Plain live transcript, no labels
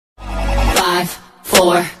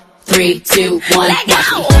4, 3, 2, 1, let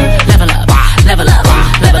go. Level up, level up,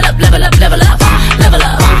 level up, level up, level up, level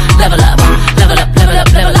up, level up, level up, level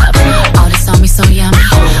up, level up. All this on me so yummy,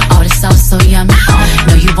 all this sauce so yummy.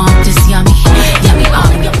 No, you want this yummy, yummy all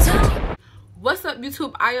in your tummy. What's up,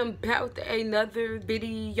 YouTube? I am back with another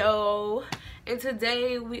video, and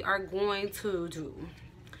today we are going to do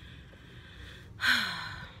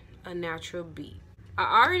a natural beat.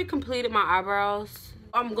 I already completed my eyebrows.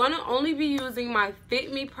 I'm gonna only be using my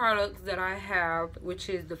Fit Me products that I have, which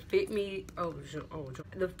is the Fit Me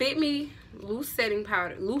the Fit Me loose setting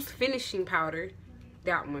powder, loose finishing powder,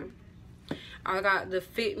 that one. I got the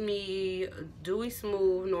Fit Me Dewy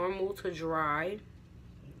Smooth normal to dry,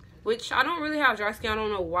 which I don't really have dry skin. I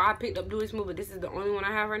don't know why I picked up Dewy Smooth, but this is the only one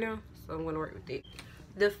I have right now, so I'm gonna work with it.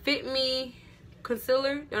 The Fit Me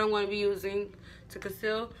concealer that I'm going to be using to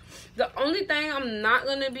conceal. The only thing I'm not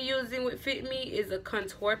going to be using with Fit Me is a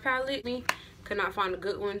contour palette. Me could not find a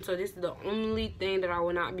good one, so this is the only thing that I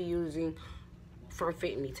will not be using from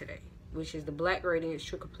Fit Me today, which is the Black Radiance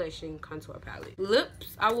True Complexion Contour Palette.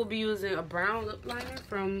 Lips, I will be using a brown lip liner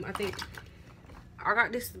from, I think, I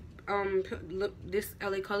got this this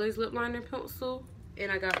LA Colors lip liner pencil,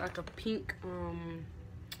 and I got like a pink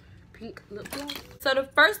lip gloss. So the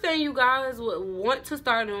first thing you guys would want to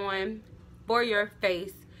start on for your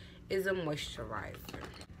face is a moisturizer.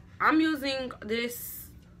 I'm using this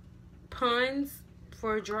Pond's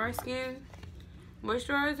for dry skin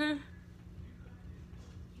moisturizer.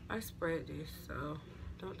 I spread this, so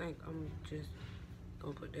don't think I'm just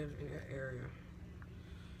gonna put that in that area.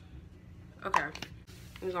 Okay,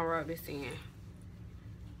 I'm gonna rub this in.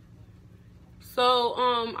 So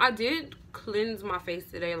I did cleanse my face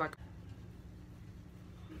today. Like,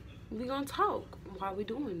 we gonna talk while we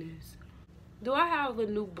doing this. Do I have a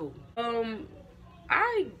new boo?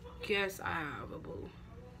 I guess I have a boo.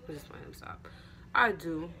 Just let him stop. I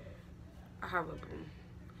do. I have a boo.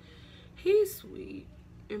 He's sweet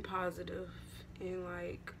and positive, and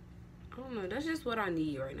like, I don't know, that's just what I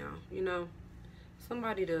need right now, you know?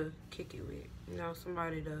 Somebody to kick it with, you know,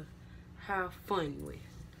 somebody to have fun with.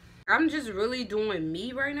 I'm just really doing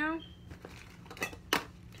me right now.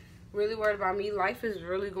 Really worried about me. Life is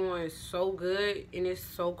really going so good, and it's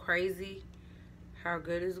so crazy how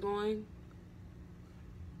good it's going.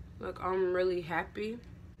 Like, I'm really happy.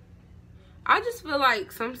 I just feel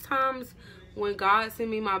like sometimes when God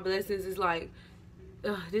send me my blessings, it's like,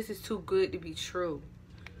 ugh, this is too good to be true.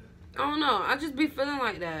 I don't know, I just be feeling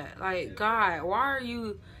like that. Like, God, why are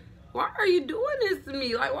you doing this to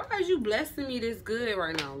me? Like, why are you blessing me this good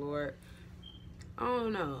right now, Lord? I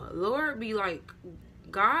don't know. Lord be like,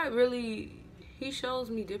 God really, he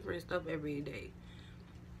shows me different stuff every day.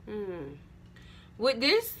 With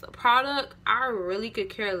this product, I really could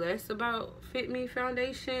care less about Fit Me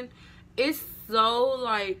foundation. It's so,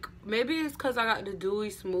 like, maybe it's because I got the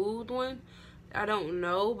Dewy Smooth one. I don't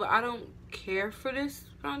know, but I don't care for this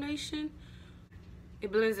foundation.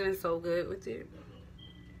 It blends in so good with it.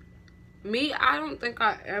 Me, I don't think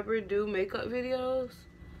I ever do makeup videos.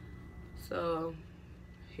 So,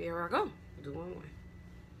 here I go. Doing one.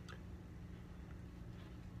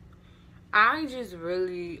 I just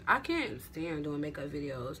really, I can't stand doing makeup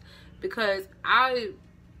videos because I'm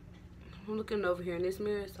looking over here in this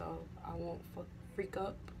mirror, so I won't freak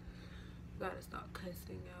up. Gotta stop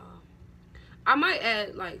cussing, y'all. I might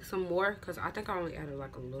add like some more because I think I only added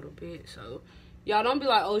like a little bit, so y'all don't be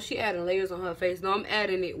like, oh, she adding layers on her face. No, I'm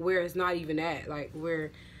adding it where it's not even at, like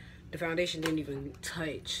where the foundation didn't even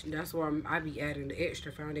touch. That's where I be adding the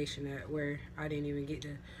extra foundation at, where I didn't even get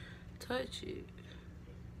to touch it,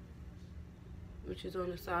 which is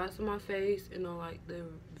on the sides of my face and on like the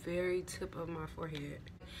very tip of my forehead.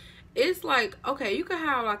 It's like, okay, you can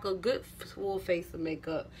have like a good full face of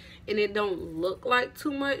makeup and it don't look like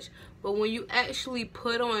too much, but when you actually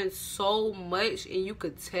put on so much and you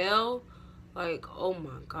could tell, like, oh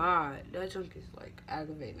my God, that junk is like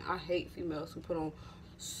aggravating. I hate females who put on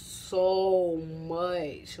so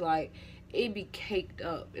much. Like, it be caked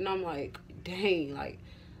up and I'm like, dang, like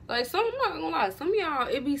some, I'm not gonna lie, some of y'all,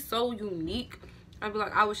 it be so unique. I'd be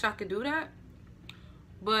like, I wish I could do that,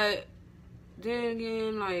 but then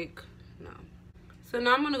again, like, no. So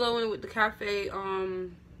now I'm gonna go in with the Cafe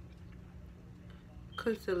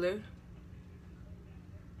concealer.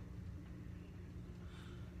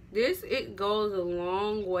 This, it goes a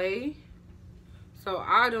long way, so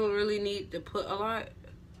I don't really need to put a lot.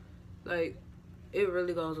 Like, it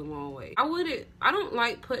really goes a long way. I don't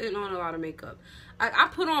like putting on a lot of makeup. I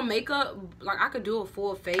put on makeup, like I could do a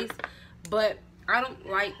full face, but I don't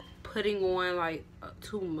like putting on like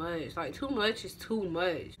too much. Like, too much is too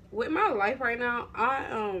much. With my life right now, I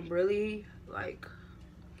am really like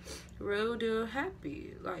real deal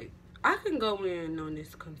happy. Like, I can go in on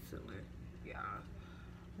this concealer. Yeah.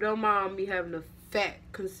 Don't mind me having a fat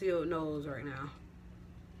concealed nose right now.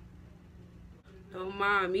 Don't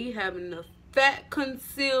mind me having a fat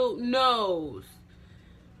concealed nose.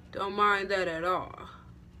 Don't mind that at all.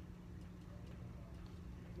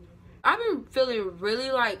 I've been feeling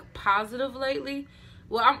really like positive lately.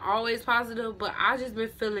 Well, I'm always positive, but I just been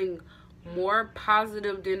feeling more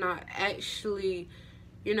positive than I actually,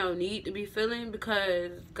 you know, need to be feeling,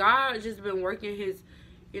 because God just been working his,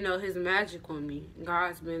 you know, his magic on me.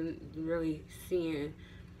 God's been really seeing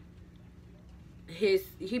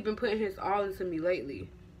he been putting his all into me lately.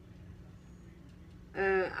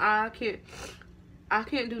 And I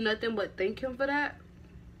can't do nothing but thank him for that.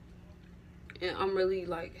 And I'm really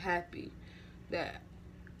like happy that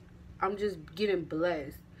I'm just getting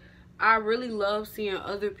blessed. I really love seeing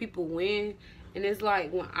other people win. And it's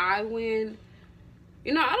like when I win,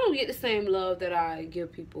 you know, I don't get the same love that I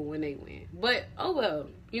give people when they win. But, oh well,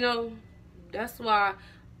 you know, that's why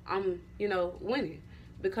I'm, you know, winning.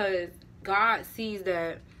 Because God sees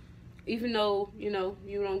that even though, you know,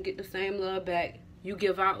 you don't get the same love back, you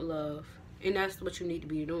give out love. And that's what you need to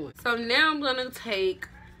be doing. So now I'm going to take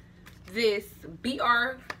this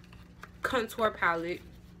BR contour palette.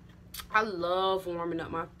 I love warming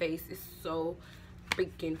up my face. It's so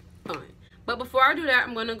freaking fun. But before I do that,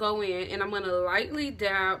 I'm going to go in and I'm going to lightly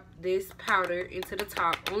dab this powder into the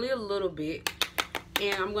top, only a little bit.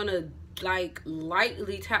 And I'm going to like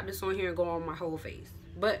lightly tap this on here and go on my whole face.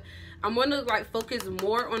 But I'm going to like focus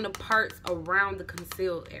more on the parts around the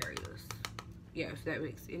concealed areas. Yeah, if that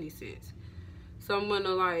makes any sense. So I'm going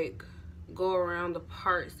to like go around the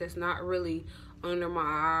parts that's not really under my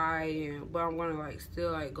eye, but I'm going to like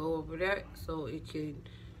still like go over that so it can,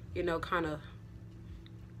 you know, kind of,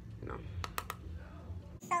 you know.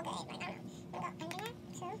 So good right now. Go under that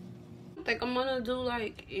too. I think I'm going to do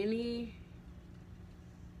like any,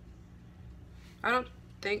 I don't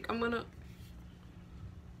think I'm going to,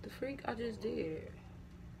 the freak I just did.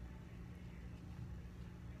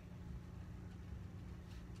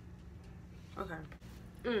 Okay.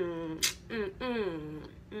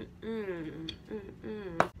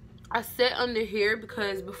 I set under here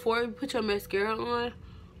because before you put your mascara on,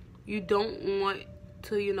 you don't want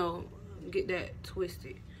to, you know, get that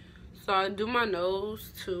twisted. So I do my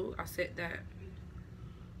nose too. I set that.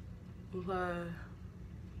 But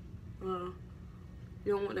you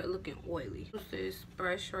don't want that looking oily. Use this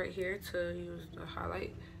brush right here to use the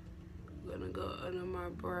highlight. I'm gonna go under my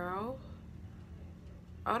brow.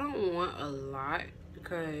 I don't want a lot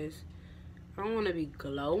because I don't want to be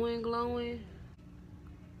glowing.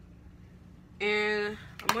 And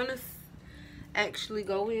I'm gonna actually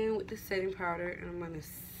go in with the setting powder and I'm gonna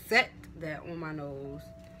set that on my nose.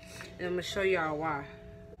 And I'm gonna show y'all why.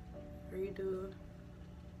 Redo.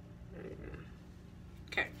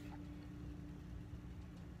 Okay.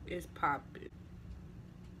 It's popping.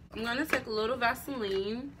 I'm gonna take a little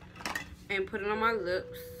Vaseline and put it on my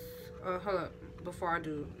lips. Hold up. Before I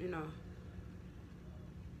do, you know.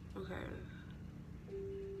 Okay.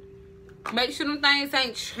 Make sure them things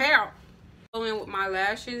ain't chapped. Go in with my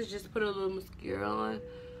lashes. Just put a little mascara on.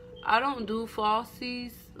 I don't do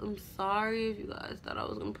falsies. I'm sorry if you guys thought I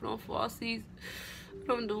was gonna put on falsies. I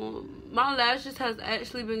don't do them. My lashes has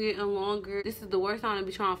actually been getting longer. This is the worst time to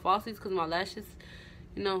be trying falsies because my lashes,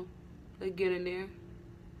 you know, they get in there.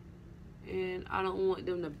 And I don't want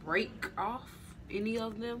them to break off, any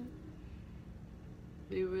of them.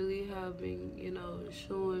 They really have been, you know,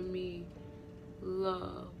 showing me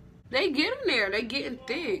love. They get in there. They getting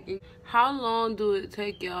thick. How long do it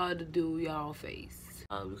take y'all to do y'all face?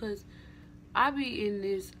 Because I be in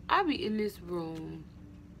this room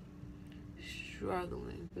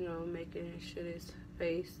struggling, you know, making sure this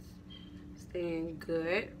face staying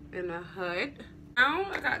good in a HUD. Now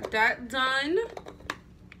I got that done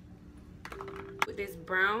with this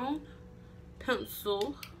brown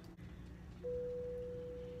pencil.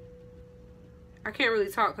 I can't really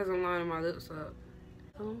talk because I'm lining my lips up.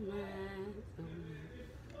 So mad.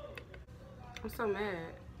 I'm so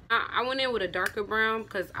mad. I went in with a darker brown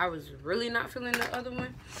because I was really not feeling the other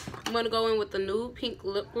one. I'm going to go in with the nude pink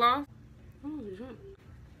lip gloss. Oh,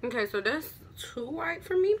 okay, so that's too white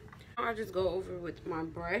for me. I'll just go over with my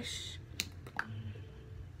brush.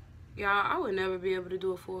 Y'all, I would never be able to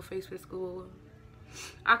do a full face with school.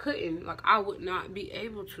 I couldn't. Like, I would not be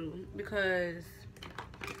able to because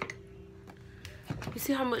you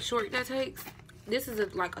see how much work that takes? This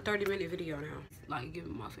is like a 30-minute video now. Like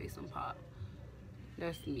giving my face some pop.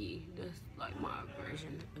 That's me. That's like my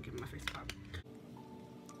version of giving my face a pop.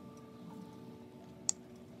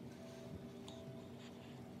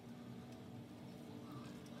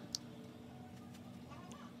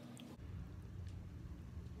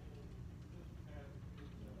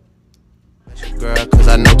 girl, cause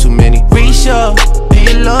I know too many. Risha, do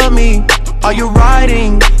you love me? Are you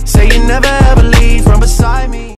riding? Say you never ever leave from beside me.